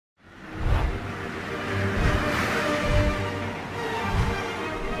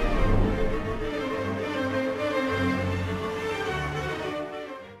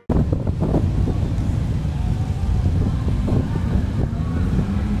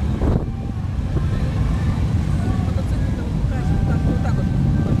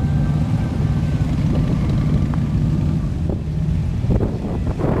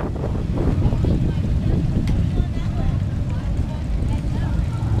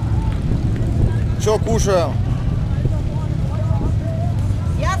что кушаем?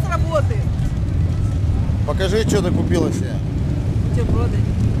 Я с работы. Покажи, что ты купила себе. Бутерброды.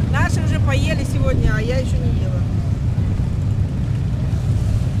 Наши уже поели сегодня, а я еще не ела.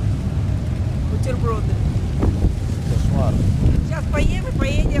 Бутерброды. Кошмар. Сейчас поем и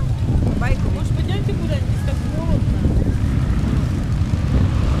поедем в байку. Может, пойдемте куда-нибудь, так холодно?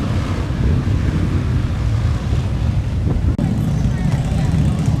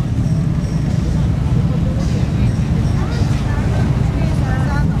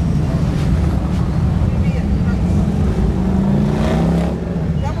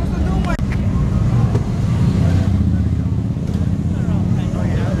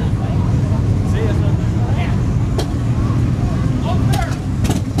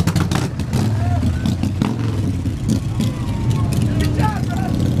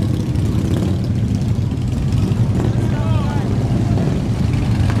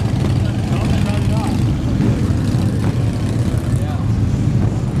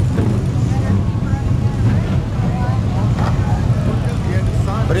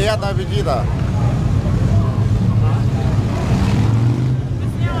 Приятного аппетита!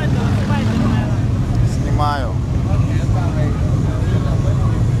 Снимаю.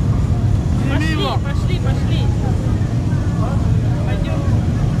 Пошли. Пойдем.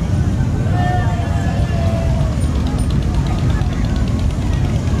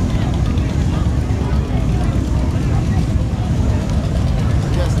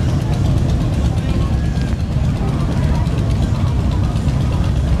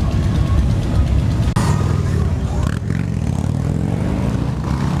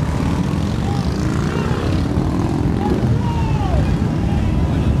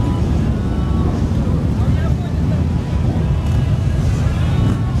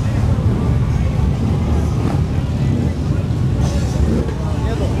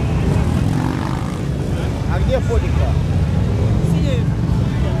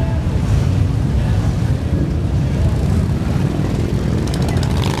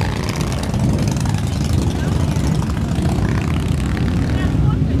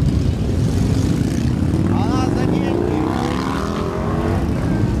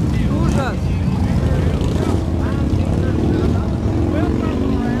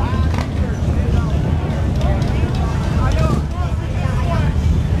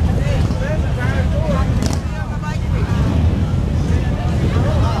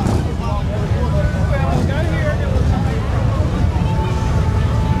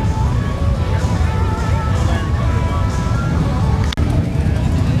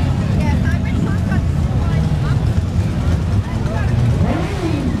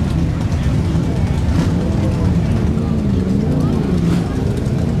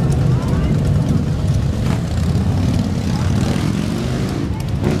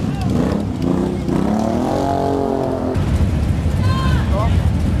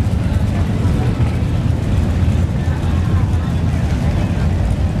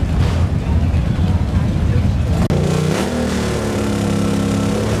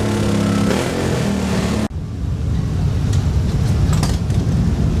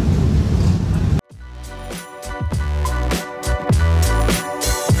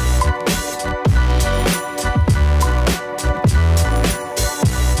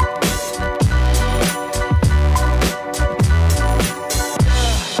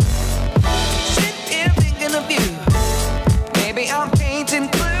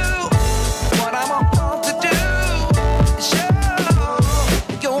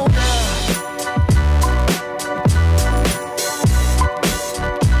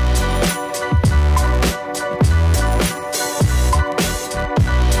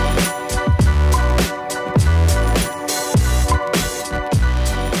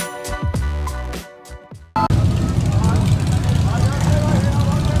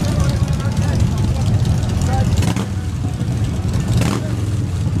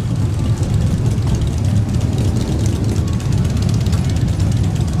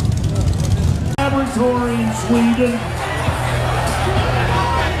 In Sweden.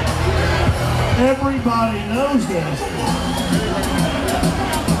 Everybody knows this.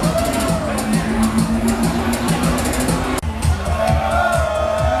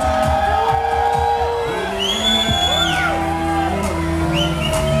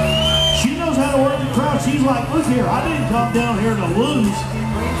 She knows how to work the crowd. She's like, look here, I didn't come down here to lose.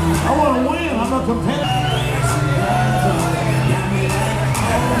 I want to win. I'm a competitor.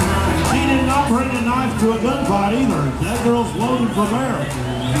 She did not bring a knife to a gunfight either. That girl's loaded from there.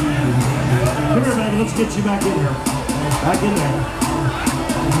 Come here, baby. Let's get you back in here. Back in there.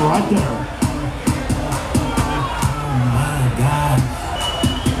 Right there. Oh, my God.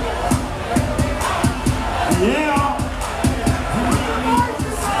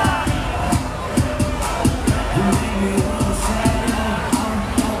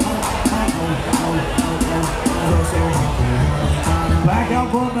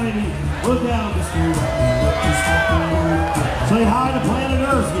 for a baby. Look down. Say hi to planet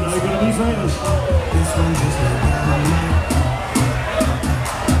Earth. You know you're gonna be famous.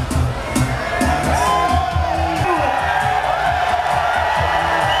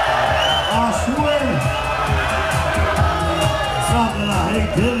 I swear. It's not that I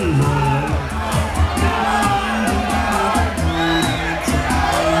hate Dillies or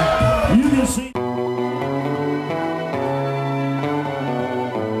anything. You can see.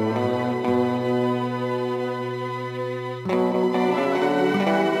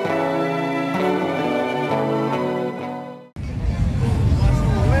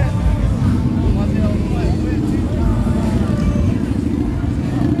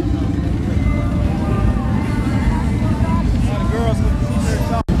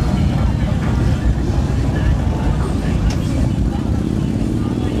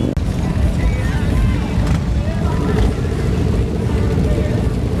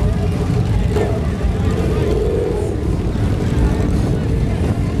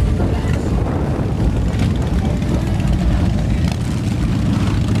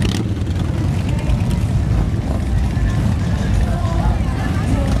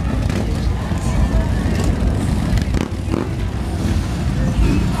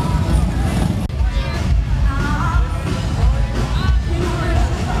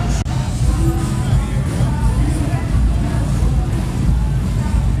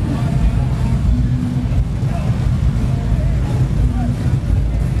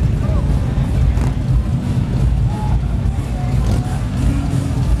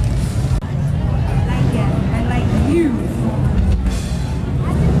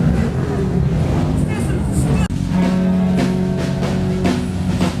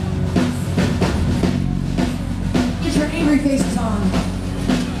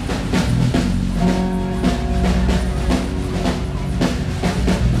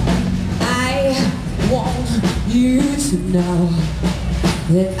 To know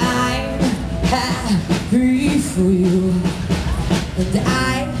that I'm happy for you, and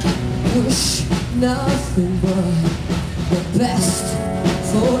I wish nothing but the best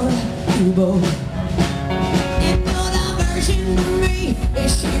for you both. And know the version of me,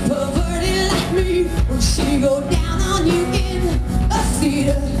 is she perverted like me? Will she go down on you in a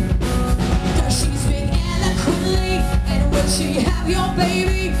theater? Does she speak eloquently, and will she have your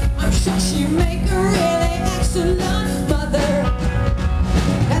baby? I'm sure she'll make a really excellent mother.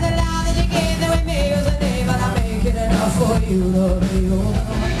 And the love that you gave that with me was a name, but I'll make it enough for you to be yours.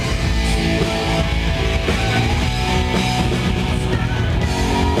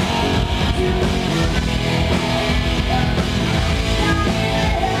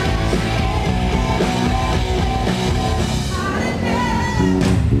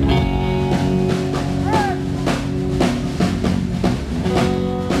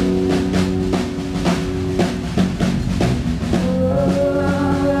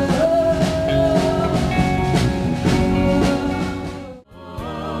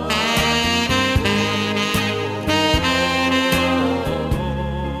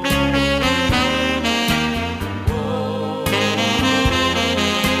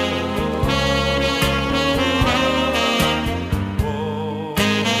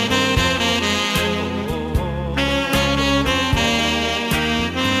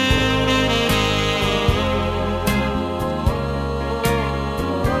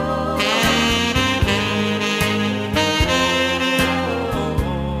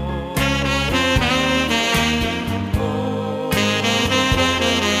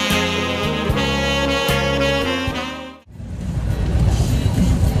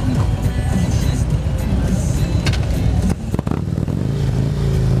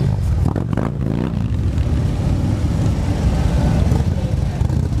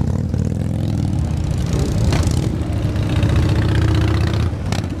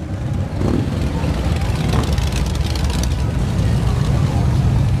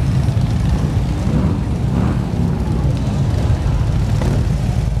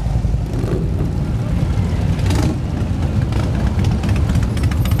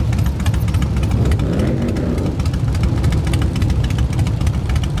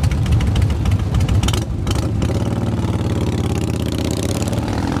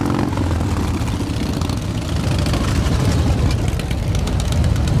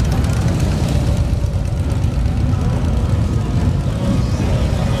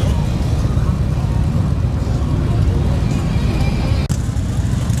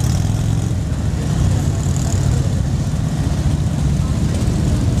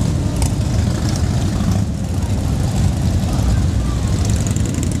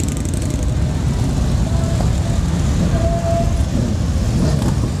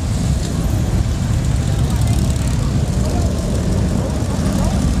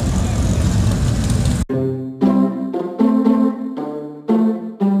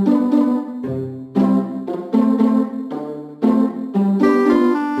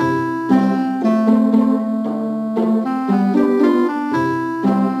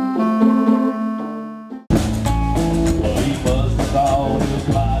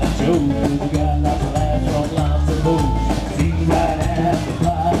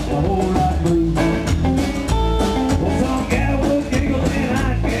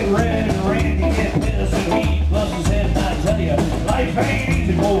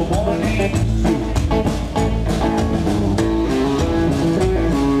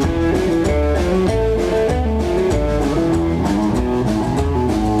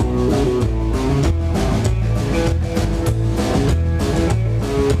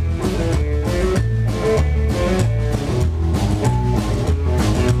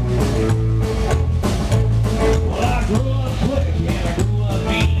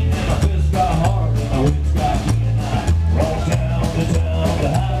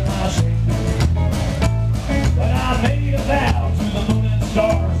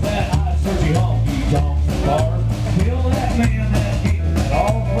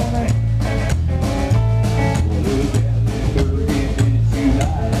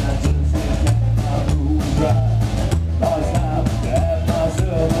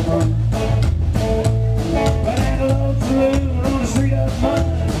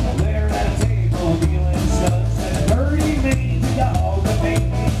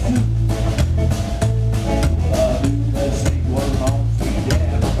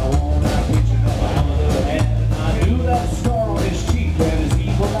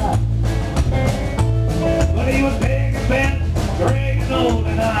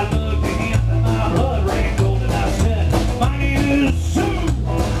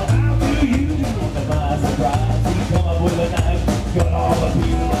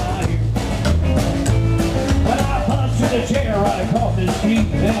 right across the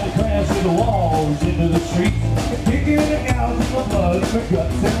street, then we crashed through the walls into the street, kicking the gals in the blood, the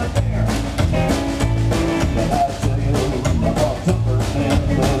guts in the air. But I tell you, I bought something then,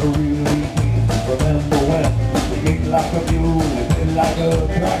 but I really can't remember when. They kicked like a mule, they bit like a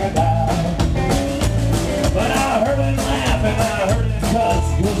crocodile. But I heard him laugh and I heard him cuss,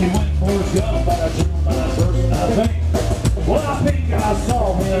 cause he went for his gun, but I drew my first, and I think, well, I think I saw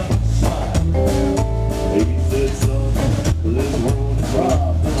him smile. He said, son, this world is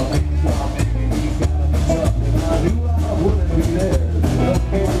rough, and I think I'm making you gotta be tough. And I knew I wouldn't be there to help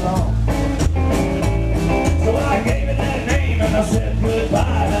me along. So I gave it that name and I said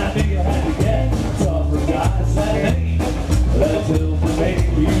goodbye, and I knew you had to get tougher guys that name. That tells me make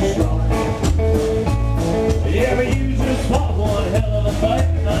you strong. Yeah, but you just fought one hell of a fight,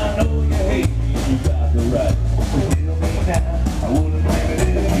 and I know you hate me, you got the right to kill me now. I wouldn't blame it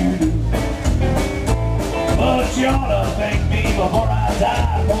if you do. But you ought to thank me before I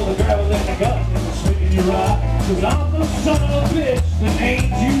die for the gravel in the gut and the spit in your eye. Cause I'm the son of a bitch that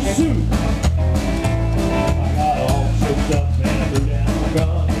ain't you suit. I got all shook up and threw down the gun.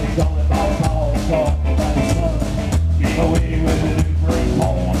 And he called it my Paul, talking about his son. Came away with it and bring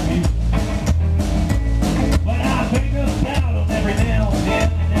home you. But I pick up down on every now and then,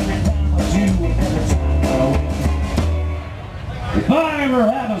 and every time I do, and every time I win. If I ever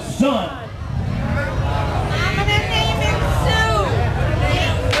have a son,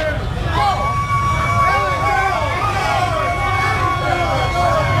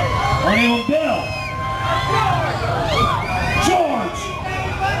 Bill, George,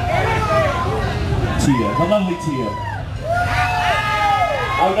 Tia, the lovely Tia.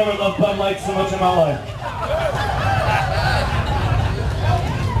 I've never loved Bud Light so much in my life.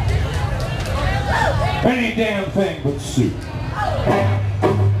 Any damn thing but soup.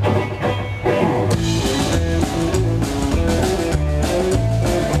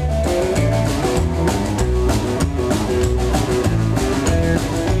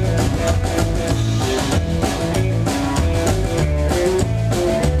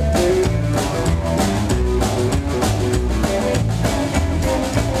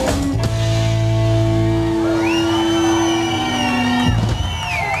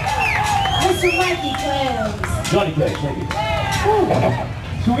 Johnny Cash, thank you.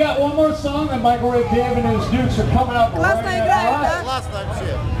 So we got one more song, and Microwave Dave and his Dukes are coming up. Классно играют, да? Классно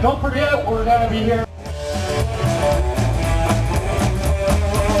вообще. Don't forget, we're gonna be here.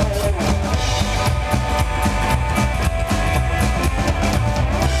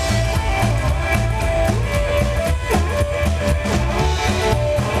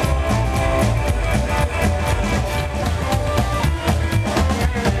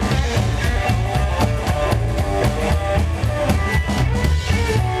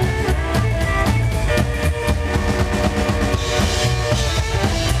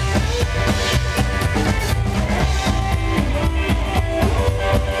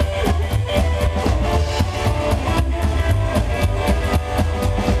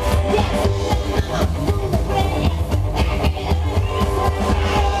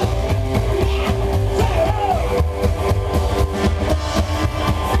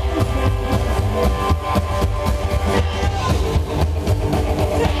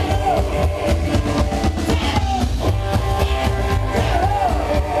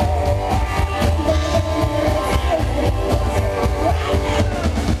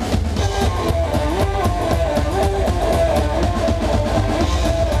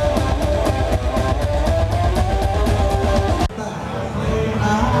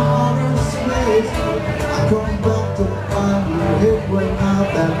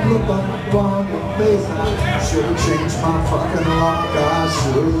 Should've changed my fucking lock. I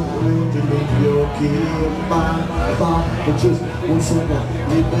should've been to make your kid mine. But just one second,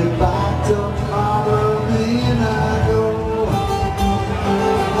 leave me back tomorrow, then I go.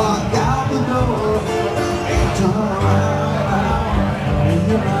 Walk out the door and turn around, and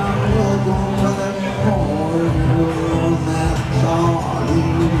you're not gonna home. That's all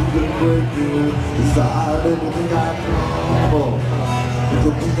you can break you. Decide anything I crumble. The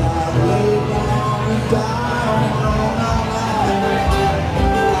thing I lay down and die on my life,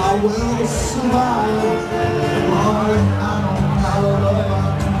 I will survive. Boy, I don't have a love, I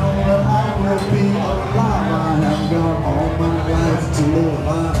know that I will be alive. I have got all my life to live,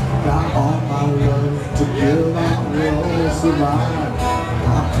 I've got all my life to give. I will survive,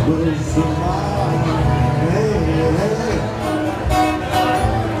 I will survive. Hey, hey.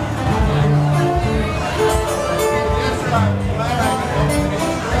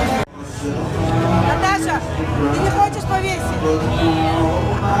 Наташа, ты не хочешь повесить?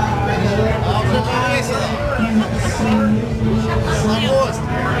 А уже повесила.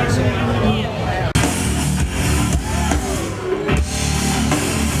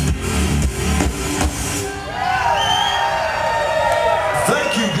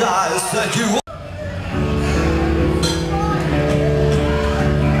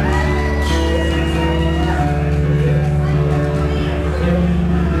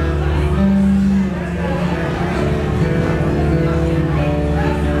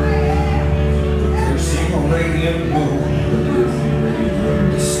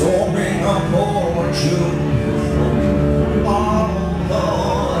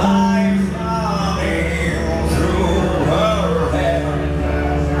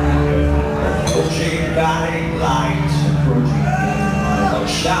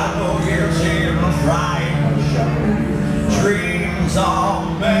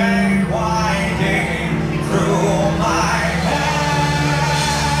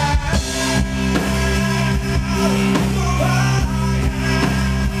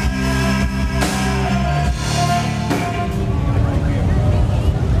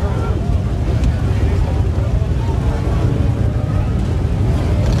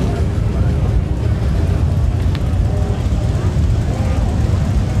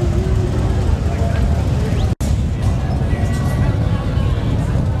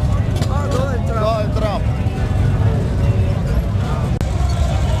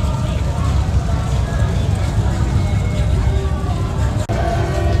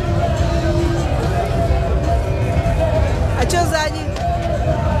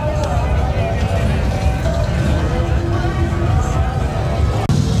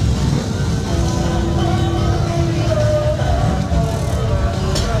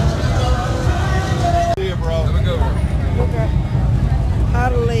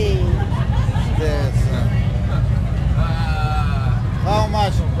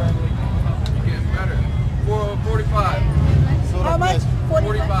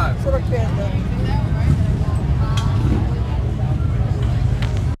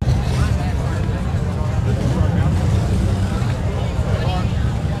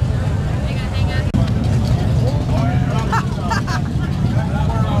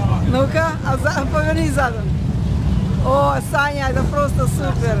 Ну-ка, поверни задом. О, Саня, это просто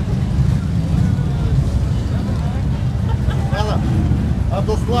супер.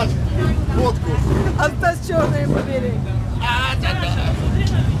 Отослать фотку. Осталось черные побери.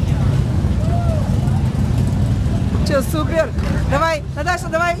 Че, супер? Давай, Наташа,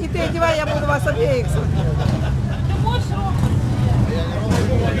 давай и ты одевай, я буду вас обеих. Ты можешь ровно?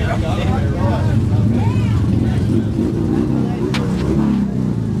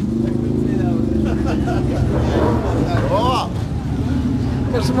 О!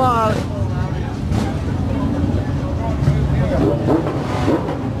 Кошмар.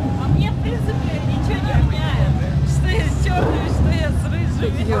 А мне, в принципе, ничего не меняет. Что я с черными, что я с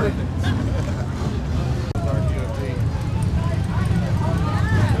рыжими.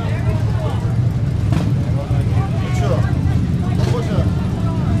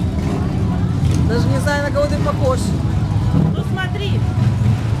 Даже не знаю, на кого ты похож. Ну смотри.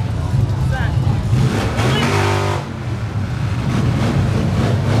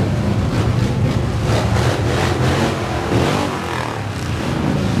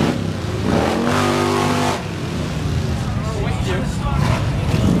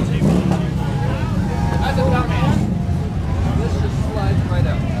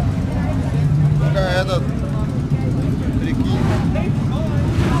 Этот, прикинь.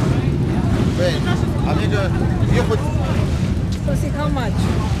 Бэй, Америка, где хоть... Спроси, how much?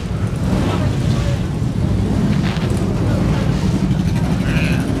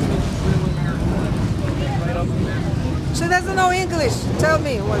 She doesn't know English. Tell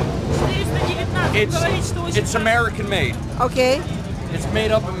me what. 419. Говорит, что очень It's American made. Okay. It's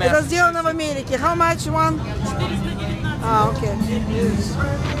made up in Это Massachusetts. сделано в Америке. How much one? 419. А, окей.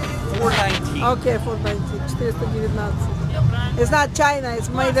 $4.19. Окей, 419. 419. It's not China, it's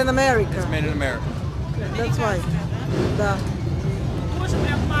made in America. It's made in America. That's why. Да. Тоже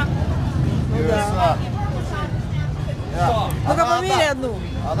прям пахнет. Ну да. Ну-ка, померяй одну.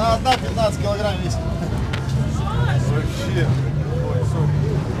 Она одна 15 килограмм весит. Вообще. Ой,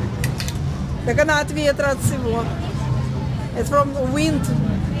 супер. Так она от ветра, от всего. It's from wind.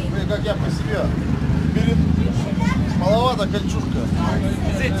 Блин, как я по себе. Перед... Маловато кольчужка.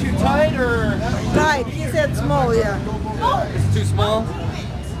 Is it too tight or Tight. He said small, yeah. it's too small?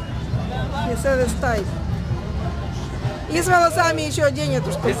 He said it's tight. И с волосами еще одень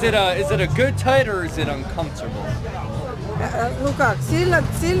эту штуку. Is it a good tight or is it uncomfortable? Ну как, сильно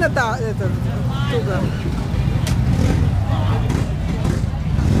это, туго.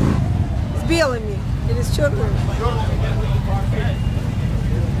 С белыми или с черными?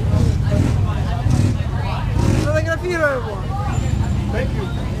 Фотографирую его.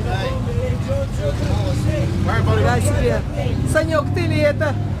 Я себе. Санек, ты ли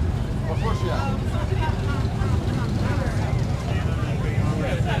это? похож я.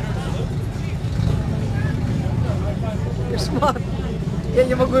 Кошмар. Я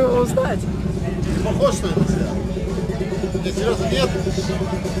не могу его узнать. Ты похож, что ли, на себя? Нет, серьезно, нет?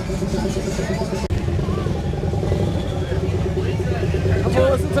 А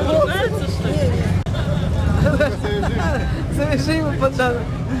волосы это волосы? Завяжи ему подданы.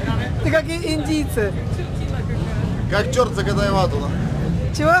 Ты как индийцы. Как черт закатай вату.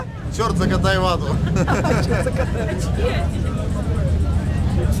 Чего? Черт закатай вату. Что закатать?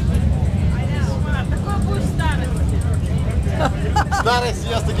 Такой будешь в старости. В старости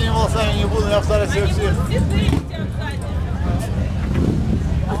я с такими волосами не буду, я в старости вообще.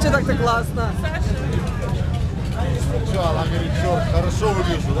 А что так-то классно? Что, она говорит, черт, хорошо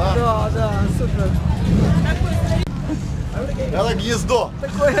выгляжу, да? Да, да, супер. Это гнездо.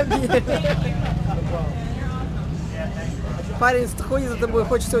 Такой объект. Парень ходит за тобой,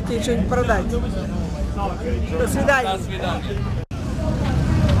 хочется вот тебе что-нибудь продать. До свидания. До свидания.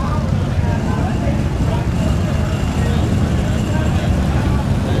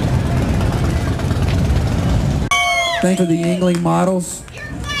 Think of the Yingling models.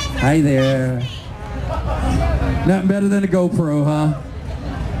 Hey there. Nothing better than a GoPro, huh?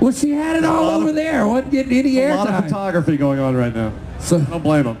 Well, she had it all over there. Wasn't getting any airtime. A lot of photography going on right now. So don't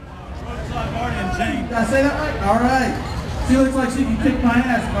blame them. Did I say that right? All right. She looks like she can kick my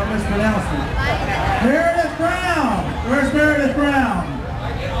ass if I mispronounce it. Meredith Brown. Where's Meredith Brown?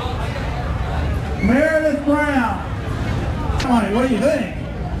 Meredith Brown. Come on, what do you think?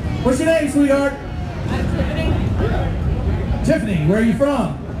 What's your name, sweetheart? Tiffany, where are you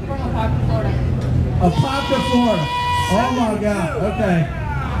from? From Apopka, Florida. Apopka, Florida. Oh my God, okay.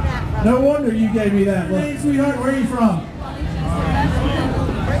 No wonder you gave me that. Hey, sweetheart, where are you from?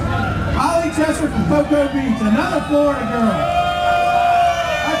 Holly Chester from Cocoa Beach, another Florida girl.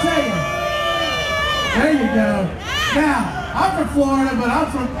 I tell you. There you go. Now, I'm from Florida, but I'm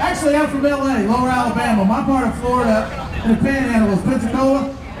from LA, Lower Alabama. My part of Florida in the Panhandle is Pensacola.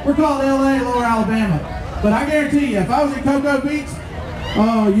 We're called LA, Lower Alabama. But I guarantee you, if I was in Cocoa Beach,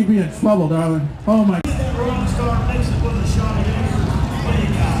 oh, you'd be in trouble, darling. Oh my.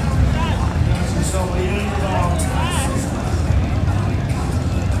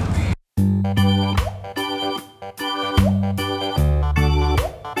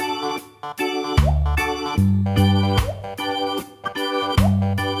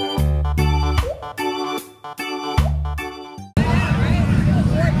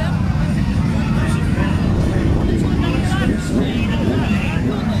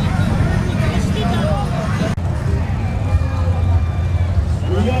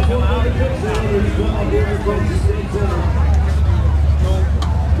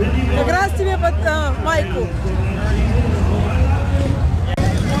 Как раз тебе под майку.